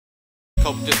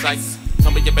cope this ice.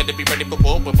 Tell me you better be ready for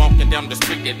war. We're walking down the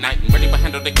street at night and ready to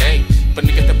handle the game. For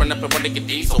niggas that run up and wanna get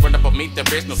these, so run up on me, there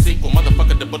is no sequel.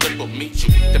 Motherfucker, the bullet will meet you.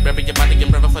 To bury your body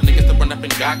and river for niggas to run up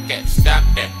and got at. Stop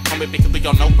that, homie, because we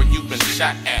all know where you been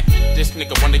shot at. This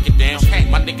nigga wanna get down,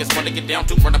 my niggas wanna get down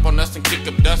too. Run up on us and kick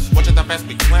up dust. Watch as I fast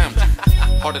we climb.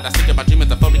 All that I see about dreamers,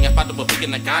 the floating and father will be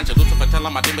in the ganja. Lucifer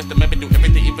telling my demons to maybe do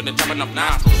everything, even the jumping off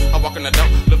nostrils. I walk in the door,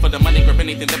 look for the money, grab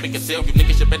anything that we can sell. You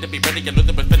niggas should better be ready, you know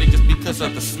that we're ready just because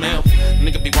of the smell.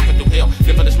 Nigga be walking through hell,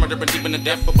 live for this murder and demon and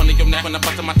death. But one of your neck when I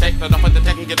bust on my tech, let off of the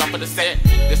tech and get off of the set.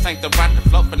 This ain't the right to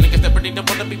flow for niggas that ready to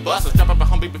wanna be busters. Jump up a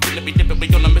homie, we finna be dipping, we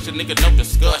on a mission, nigga, no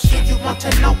discussion. Do you want to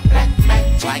know black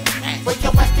magic? Where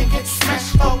your ass can get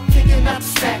smashed for kicking up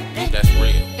static. That's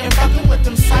real. And rockin' with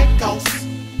them psychos.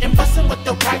 And bustin' with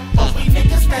the right boys. We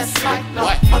niggas that's like no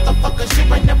motherfuckers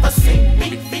you ain't never seen.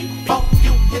 Beat, before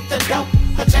you hit the dope.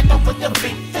 Her jacked off with the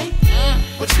beat,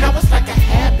 which now it's like a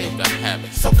habit.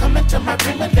 So come into my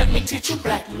room and let me teach you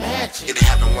black magic. It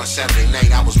happened one Saturday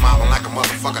night. I was mobbing like a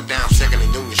motherfucker down 2nd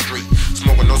and Union Street,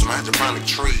 smoking those hydroponic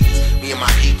trees. Me and my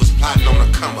heat was plotting on the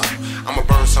come up. I'ma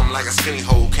burn something like a skinny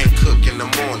hole. Can't cook in the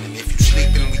morning. If you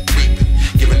sleeping, we creeping.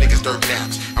 Giving niggas dirt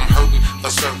naps. I'm hurting for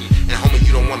certain. And homie,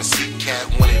 you don't wanna see cat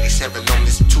 187 on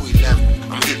this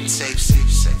 211. I'm hitting safe.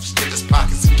 Niggas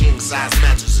pockets and king size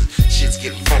mattresses. Shit's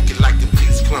getting funky like them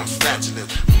cleats, clumps, flatulent.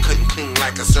 I'm cutting clean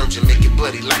like a surgeon, make it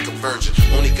bloody like a virgin.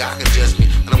 Only God can judge me,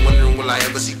 and I'm wondering will I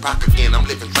ever see Pac again. I'm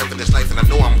living for this life, and I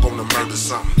know I'm gonna murder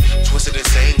something. Twisted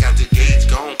insane, got the gauge,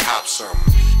 gon' pop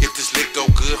something. If this lick go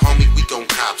good, homie, we gon'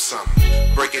 cop something.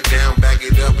 Break it down, back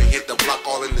it up, and hit the block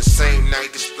all in the same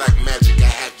night. This black magic, I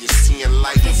have you seeing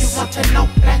lights. Do you want to know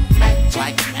black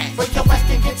magic? Where your ass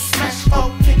can get smashed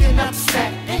for kicking up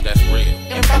static. That's real.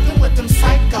 And rockin' with them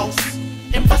psychos.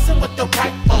 And bustin' with the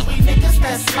right boys. We niggas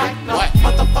that's like no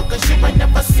motherfuckers you ain't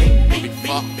never seen. Beat,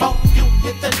 before you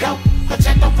hit the dope. Her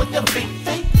jacked off with the beat,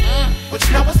 which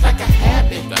now it's like a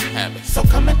habit. So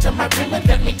come into my room and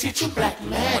let me teach you black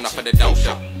magic. When I for the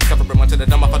dosha, suffering one to the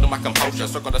dumb, I follow my composure.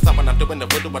 Circle the sun when I'm doing the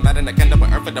voodoo, but not in the candle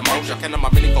with earth for the motion. Can my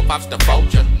mini for pops the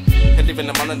vulture. And even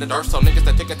the on the dirt, so niggas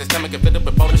that take at the stomach and fit up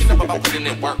with bone. She never about putting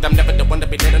in work. I'm never the one that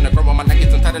be dead in the girl on my neck,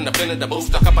 it's tight in the fin of the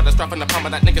booster. Cup of the strap in the palm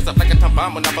of that niggas up like a time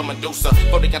bomb when I'm a Medusa.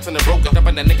 40 guns in the rope,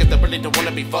 dumping the niggas that really don't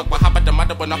wanna be fucked. But how about the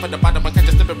mother when off at the bottom and catch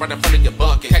you slipping right in front of your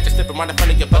bucket? Catch you slipping right in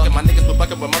front of your bucket. My niggas was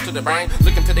bucket with most of the brain.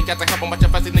 Looking to the guys to help them watch your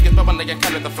fuzzy niggas, but when they get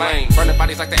kind of the flame. Burning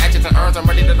bodies like the ashes and urns. I'm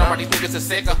ready to know why these niggas is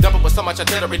sick. Double with so much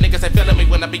artillery, niggas ain't feeling me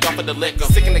when I be off of the liquor.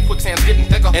 Sick in the quicksands getting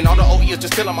thicker, and all the OE is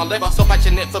just still on my liver. So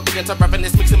passionate for being tough, rapping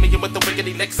this, mixing me in with the wicked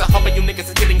elixir. Hoping you niggas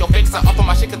is getting your fixer. Off of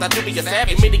my shit cause I do be a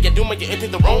savage. Immediate doom when you enter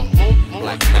the room.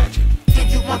 Black magic. Do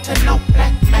you want to know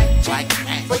black magic?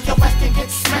 Where your ass can get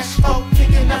smashed for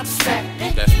kicking up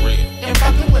static. That's real. And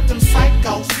rockin' with them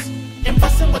psychos. And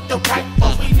bustin' with the right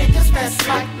boys. We niggas that's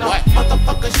like no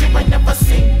motherfuckers you ain't never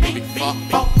seen. Beat,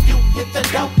 before you hit the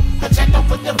dope. Her jacked off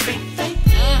with the beat,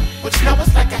 which now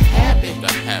it's like a habit.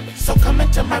 So come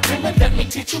into my room and let me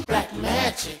teach you black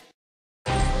magic.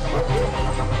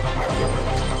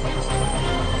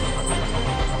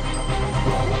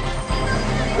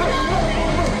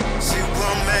 She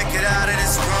won't make it out of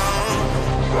this room.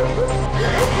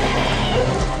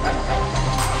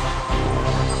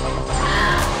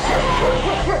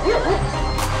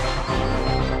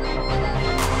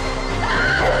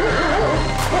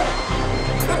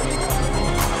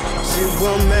 She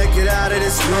won't make it out of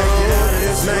this room.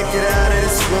 Make it out of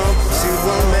this room. She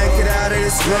won't make it out of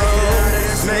this room.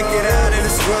 Make it out of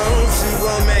this room. She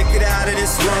won't make it out of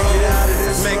this room.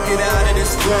 Make it out of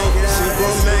this room. She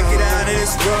won't make it out of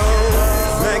this room.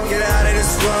 Make it out of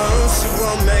this room. She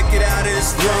won't make it out of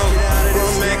this room.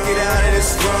 Won't make it out of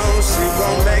this room. She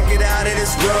won't make it out of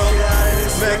this room.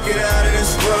 Make it out of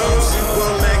this room. She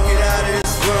won't make it out of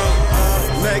this room.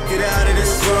 Make it out of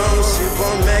this room. She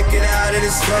won't make it out of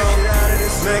this room.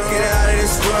 Make it out of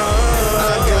this room.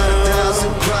 I got 1,000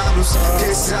 problems.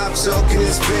 Can't stop choking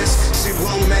this bitch. She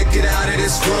won't make it out of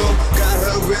this room. Got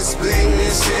her wrist bleeding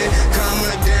and shit. Calm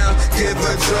her down, give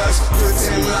her drugs. Put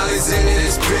 10 mollies into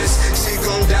this bitch. She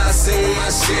gon' die singing my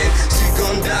shit. She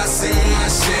gon' die singing my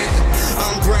shit.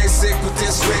 I'm brain sick with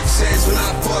this whip chase when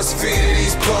I force feed her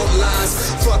these boat lines.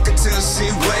 Fuck her till she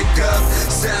wake up,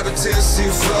 stab her till she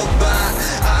float by.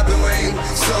 I've been waiting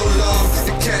so long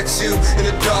to catch you in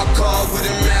the dark car with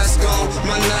a mask on.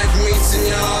 My knife meets and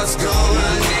your heart's gone.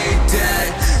 I need that.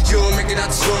 You won't make it out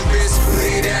this room, bitch.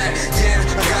 Believe that. Yeah,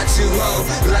 I got you, ho.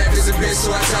 Life is a bitch, so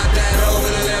I top that hoe.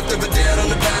 And I left her dead on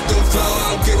the bathroom floor.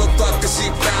 I don't give a fuck cause she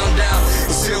found out.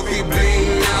 And she'll be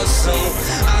bleeding out soon.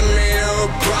 I made her a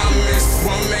promise.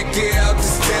 Won't make it out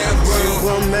this damn room. She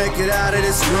won't make it out of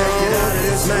this room.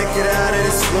 Make it out of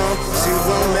room. She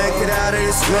won't make it out of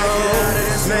this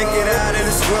room. Make it out of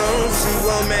this room. She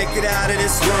won't make it out of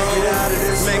this room.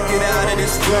 Make it out of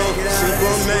this room. She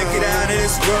won't make it out of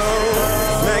this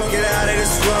room. Make it out of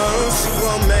this room. She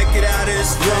won't make it out of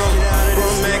this room.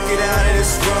 Won't make it out of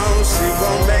this room. She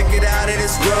won't make it out of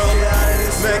this room.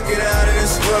 Make it out of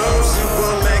this room. She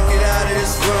won't make it out of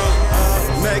this room.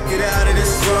 Make it out of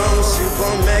this room. She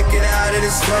won't make it out of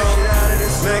this room.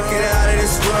 Make it out of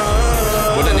this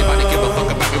room. Will anybody give a fuck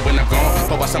about me when I'm gone?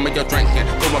 Pour out some of your drinking,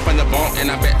 pull up from the bone,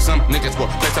 and I bet some niggas will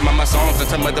play some of my songs, and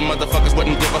some of the motherfuckers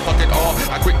wouldn't give a fuck at all.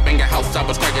 I quick bang a house, I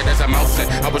was quiet as a mouse, and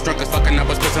I was drunk as fuck, and I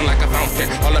was pissing like a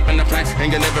fountain. All up in the planks in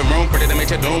your living room, ready to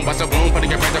make your doom. Watch the room, putting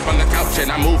your friends up on the couch,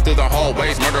 and I move through the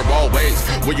hallways, murder always.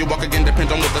 Where you walk again depends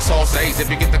on what the soul says.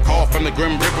 If you get the call from the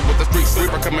Grim Reaper with the street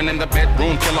sweeper coming in the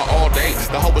bedroom, killer all day.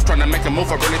 The hoe was trying to make a move,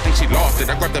 I really think she lost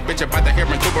it. I grabbed the bitch by the hair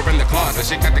and threw her in the closet.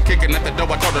 She got the kicking at the door,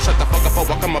 I told her shut the fuck up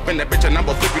before I come up in that bitch and I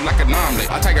will flip you like an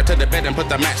omelet. I take her to the bed and put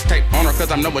the match tape on her,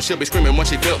 cause I know when she'll be screaming when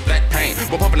she feel that pain.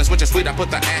 We're popping and switching sweet, I put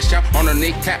the ash out on her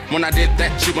kneecap. When I did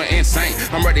that, she went insane.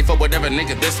 I'm ready for whatever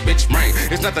nigga this bitch bring.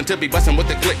 It's nothing to be busting with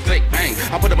the click, click, bang.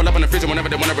 I put them all up in the freezer whenever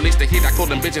they wanna release the heat. I cool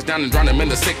them bitches down and drown them in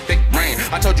the sick, thick rain.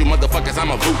 I told you motherfuckers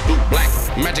I'm a voodoo black.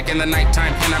 Magic in the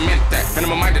nighttime, and I meant that. And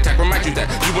I'm a mind attack, remind you that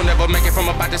you will never make it from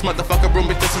about this motherfucker room,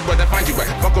 but this is where they find you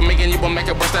at. Fuck with me and you will make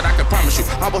it worse, that I can promise you.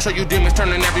 I will show you demons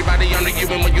turning everybody under you,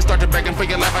 and when you start to begging for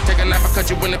your life, I take a knife, I cut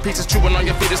you into pieces, chewing on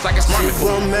your feet, it's like it's ramen food. She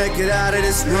won't make it out of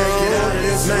this room.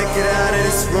 Make it out of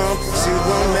this room. She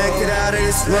won't make it out of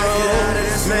this room.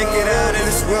 Make it out of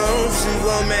this room. She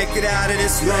won't make it out of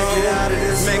this room.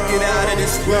 Make it out of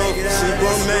this room. She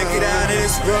won't make it out of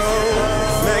this room.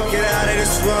 Make it out of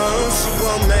this room. She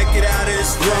won't make it out of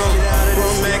this room.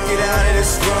 Won't make it out of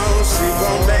this room. She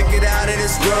won't make it out of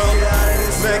this room.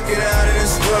 Make it out of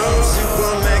this room. She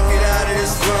won't make it out of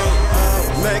this room.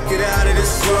 Make it out of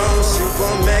this room. She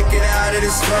won't make it out of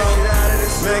this room.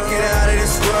 Make it out of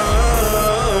this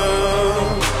room.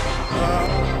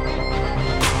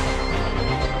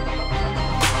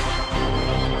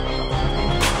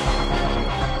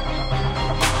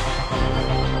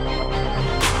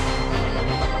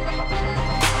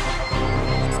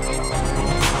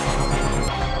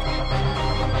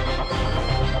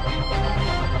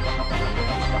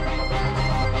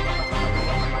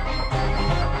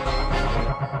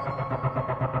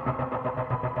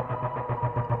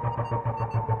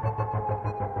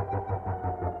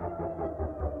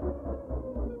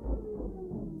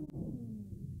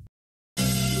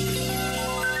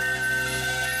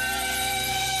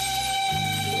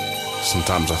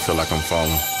 Sometimes I feel like I'm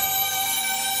falling.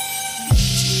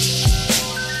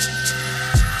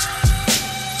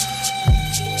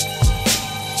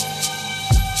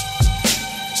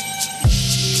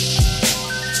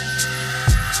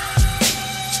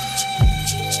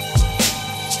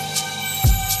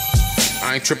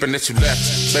 I ain't tripping that you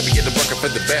left. Maybe you're working for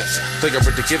the best. Think I'm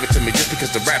to give it to me just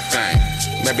because the rap thing.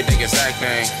 Maybe think it's that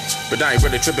thing. But I ain't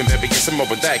really tripping, baby, get some more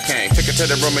with that king. Took her to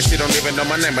the room and she don't even know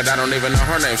my name, but I don't even know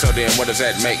her name. So then what does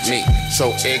that make me?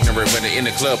 So ignorant when they in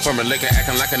the club, pouring liquor,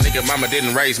 acting like a nigga mama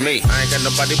didn't raise me. I ain't got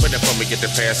nobody waiting for me, get the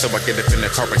pass, so I get up in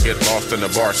the car and get lost in the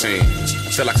bar scene.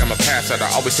 Feel like I'm a pass out, I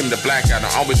always seem to black out,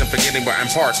 I always am forgetting where I'm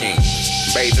parking.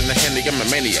 Bathed in the Henny, I'm a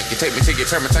maniac. You take me to your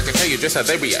terminus, I can tell you just how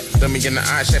they react. Look me in the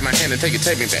eye, shake my hand and take me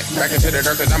back. Back into the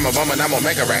dirt, cause I'm a woman, I'm gonna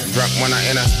make a rap. Drunk when I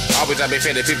enter, always I be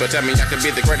faded. People tell me I could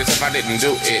be the greatest if I didn't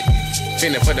do it.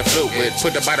 Feeling for the fluid,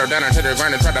 put the bottle down into the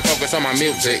ground and try to focus on my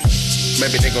music.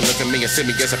 Maybe they gon' look at me and see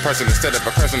me as a person instead of a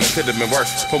person that could've been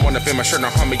worse. Put one up in my shirt and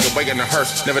haul me away in a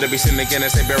hearse. Never to be seen again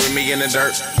as they bury me in the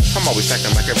dirt. I'm always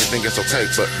acting like everything is okay,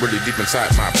 but really deep inside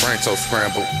my brain so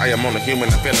scrambled. I am only human,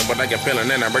 I'm feeling what I am feeling,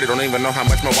 and I really don't even know how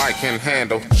much more I can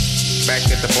handle. Back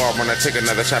at the bar when I take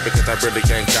another shot because I really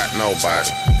ain't got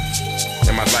nobody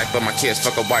in my life but my kids,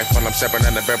 fuck a wife when I'm stepping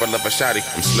in the barrel of a shotty.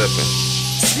 I'm slipping.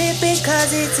 Slipping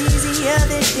cause it's easier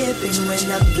than dipping. When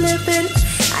I'm flipping,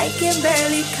 I can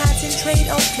barely concentrate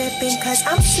on flipping cause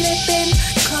I'm slipping.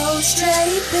 Cold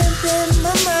straight, pimping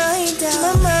my mind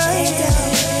out.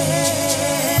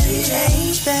 It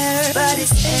ain't fair, but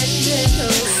it's ending.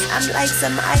 I'm like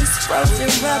some ice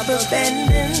frozen rubber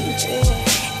bending,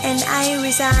 and I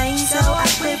resign, so I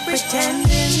quit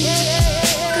pretending.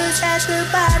 Cause at the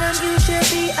bottom you should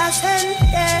be ascending.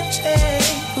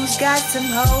 Who's got some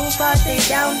hope, but they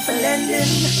down for lending.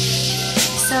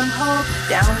 Some hope,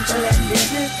 down for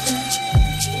lending.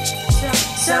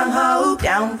 Some hope,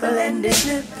 down for lending.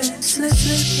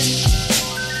 Slipping.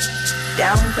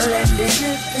 Down for lending.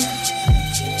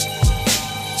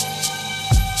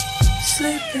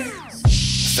 Slipping.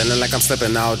 Feeling like I'm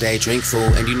slipping all day, drink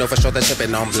food. And you know for sure that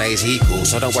shipping on Blaze, he cool.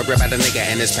 So don't worry about the nigga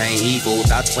and his pain, he fool.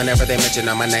 Thoughts whenever they mention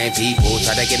on my name, people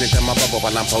try to get into my bubble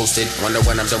while I'm posted. Wonder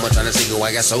when I'm done with trying to see who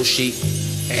I got so cheap.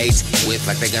 Hates with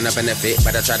like they gonna benefit,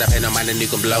 but I try to pay no mind and you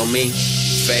can blow me.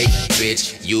 Fake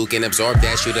bitch, you can absorb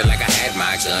that, shoot it like I had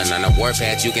my gun. On a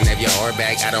warpath, you can have your heart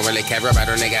back. I don't really care about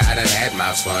her nigga, I done had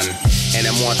my fun. And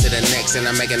I'm on to the next, and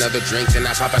I make another drink, then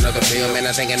I pop another pill. Man,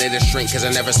 I think I need a shrink, cause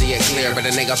I never see it clear. But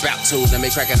a nigga about to, let me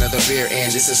crack another beer,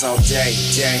 and this is all day.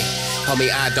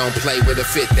 Homie, I don't play with a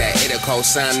fit that hit a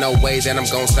cosign. No way that I'm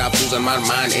gon' stop losing my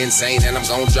mind. Insane, and I'm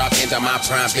gon' drop into my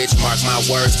prime. Bitch, mark my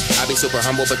words. I be super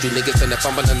humble, but you niggas finna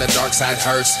fumble and the dark side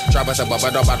hurts. Drop us a bubble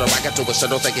about the rocket to a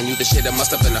shuttle, thinking you the shit. It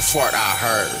must have been a fart I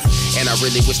heard. And I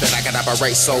really wish that I could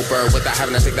operate sober without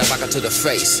having to take that vodka to the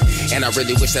face. And I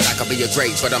really wish that I could be a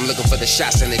great, but I'm looking for the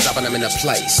shots and they dropping them in a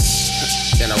place.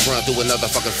 Then I run through another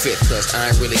fucking fifth, cause I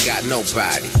ain't really got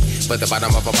nobody. But the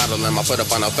bottom of a bottle and my foot up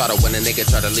on a throttle when a nigga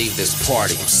try to leave this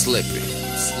party. I'm slipping.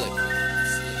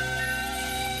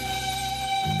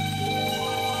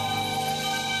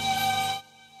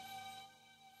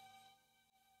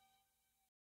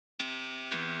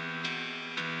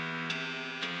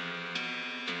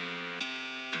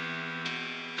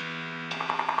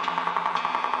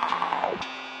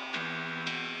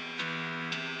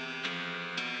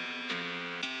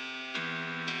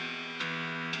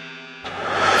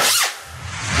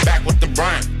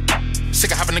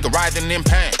 Sick of having a nigga riding in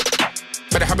pain.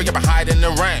 Better hurry up and hide in the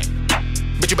rain.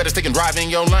 Bitch, you better stick and drive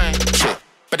in your lane. Shit,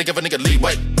 better give a nigga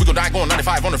leeway. We gon' die going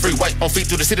 95 on the freeway. On feet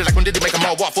through the city like when did they make them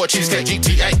all walk for a cheesecake?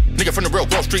 GTA, nigga from the real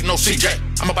Grove Street, no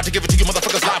CJ. I'm about to give it to you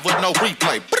motherfuckers live with no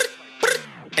replay.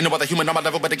 Ain't no other human on my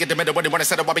level, better get the middle when they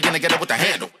set up, I begin to get it with the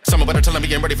handle. Someone better tell me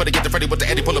getting ready for the get the Freddy with the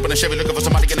Eddie. Pull up in a Chevy looking for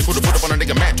somebody getting cool to put up on a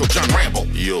nigga mantle. John Rambo,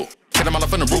 you. Hit them all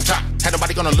up on the rooftop. Had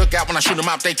nobody gonna look out when I shoot them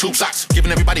out, they tube socks.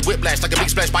 Giving everybody whiplash like a big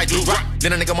splash by Blue Rock.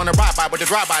 Then a nigga wanna ride by with the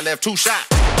drive-by left 2 shots.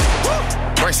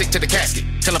 Brain sick to the casket.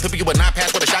 Telling people you would not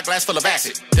pass with a shot glass full of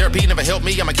acid. Therapy never helped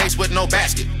me, I'm a case with no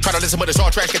basket. Try to listen but it's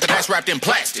all trash, get the ass wrapped in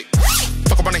plastic.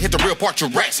 Fuck around and hit the real part,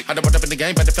 Jurassic. I never up in the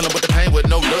game, but the feeling with the pain with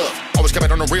no love. Always kept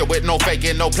it on the real with no fake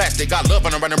and no plastic. Got love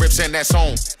when I'm running rips in that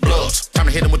song. Bloods. Time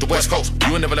to hit him with the West Coast.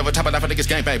 You ain't never live a type of life, I think it's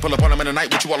game bang. Pull up on him in the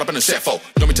night with you all up in the set for.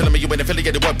 Don't be telling me you ain't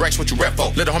affiliated, what breaks what you rep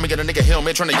for. Little homie get a nigga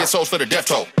helmet trying to get souls for the death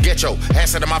toll. Get your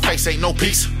ass out of my face, ain't no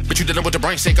peace. But you dealing with the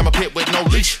brain sink, I'm a pit with no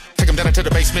leash. Take him down into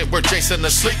the basement where Jason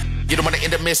asleep. You don't wanna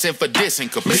end up missing for dissing,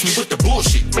 cause miss me with the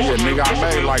bullshit. Yeah, nigga, I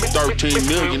made like 13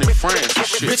 million in France and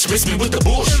shit. Bitch, miss me with the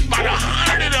bullshit. About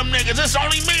 100 of them niggas, it's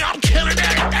only me, I'm killing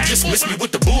that. Just miss me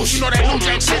with the bullshit. You know that New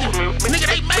Jack City? Nigga,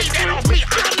 they made that off me,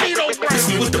 I don't need those brands. Miss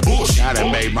me with the bullshit. I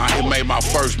done made my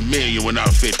first million when I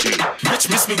was 15. Bitch,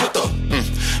 miss me with the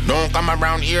don't come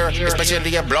around here,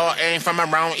 especially if blood ain't from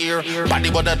around here. Body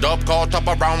with a dub called top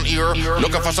around here.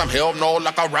 Looking for some help, no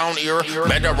luck around here.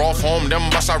 Better off home than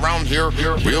bust around here.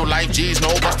 Real life G's,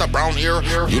 no bust around here.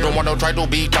 You don't wanna try to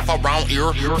be tough around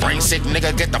here. Brain sick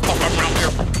nigga, get the fuck around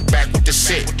here. Back with the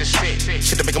shit.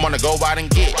 Shit to make him wanna go out and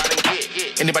get.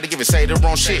 Anybody give it say the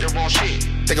wrong shit.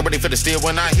 Think I'm ready for the steal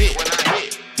when I hit.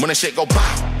 When the shit go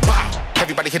pow, pow,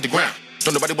 everybody hit the ground.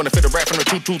 Don't nobody wanna fit a rap from the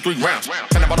 2-2-3 rounds.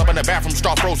 Find about up in the bathroom,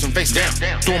 start frozen, face down.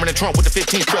 Threw him in the trunk with the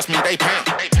 15, trust me, they pound.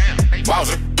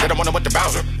 Wowzer, they don't wanna with the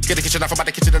Bowser. Get the kitchen off about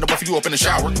the kitchen and the for you up in the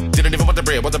shower. Didn't even want the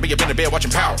bread, whether be up in the bed watching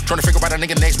Power. Trying to figure out a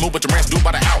nigga next move, but the rants do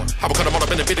by the hour. I will cut them all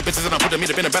up in the 50 pieces and I put them in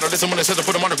the battle. Listen when it says I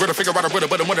put them on the griddle, figure out a riddle,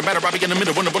 but it wouldn't matter. I be in the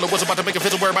middle when the bullet was about to make a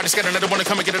fizzle. Where everybody scattered, I don't wanna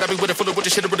come and get it. I be with it full of with the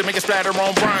shit, it would make it splatter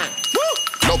on Brian.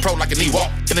 No pro like a knee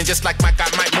walk. Feeling just like Mike, I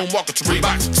might moonwalk to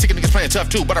Reeboks. Sick of niggas playing tough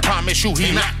too, but I promise you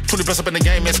he not. 20 plus up in the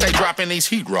game and stay dropping these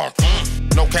heat rock.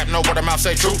 No cap, no word of mouth,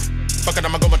 say truth. Fuck it,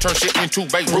 I'ma go and turn shit into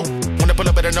Beirut. When they pull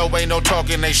up at a no way, no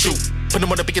talking, they shoot. Put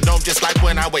them on the big dome just like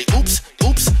when I wait. Oops,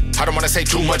 oops. I don't wanna say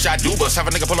too much, I do bust. Have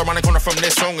a nigga pull around the corner from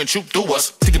this song and shoot through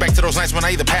us. Take it back to those nights when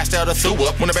I either passed out or threw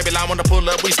up. When the baby line wanna pull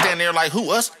up, we stand there like,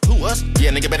 who us? Who us? Yeah,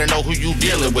 nigga better know who you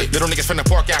dealing with. Little niggas finna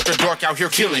park after dark out here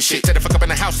killing shit. Set the fuck up in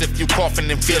the house if you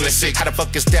coughing and feeling sick. How the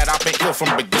fuck is that? I've been ill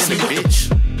from beginning, bitch.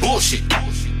 Bullshit.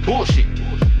 Bullshit.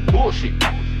 Bullshit.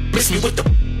 Miss me with the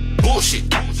bullshit.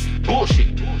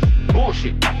 Bullshit.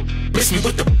 Bullshit. Miss me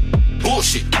with the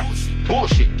bullshit.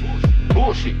 Bullshit.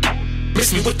 Bullshit.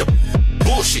 Miss me with the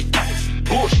bullshit.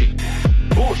 Bullshit.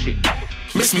 Bullshit.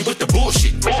 Miss me with the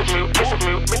bullshit.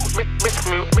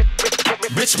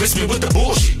 Bitch, miss me with the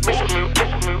bullshit.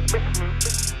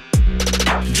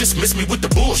 Just miss me with the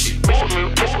bullshit.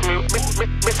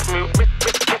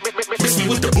 Miss me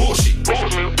with the bullshit.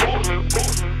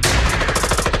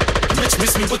 Bitch,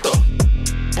 miss me with the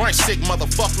brain sick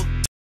motherfucker.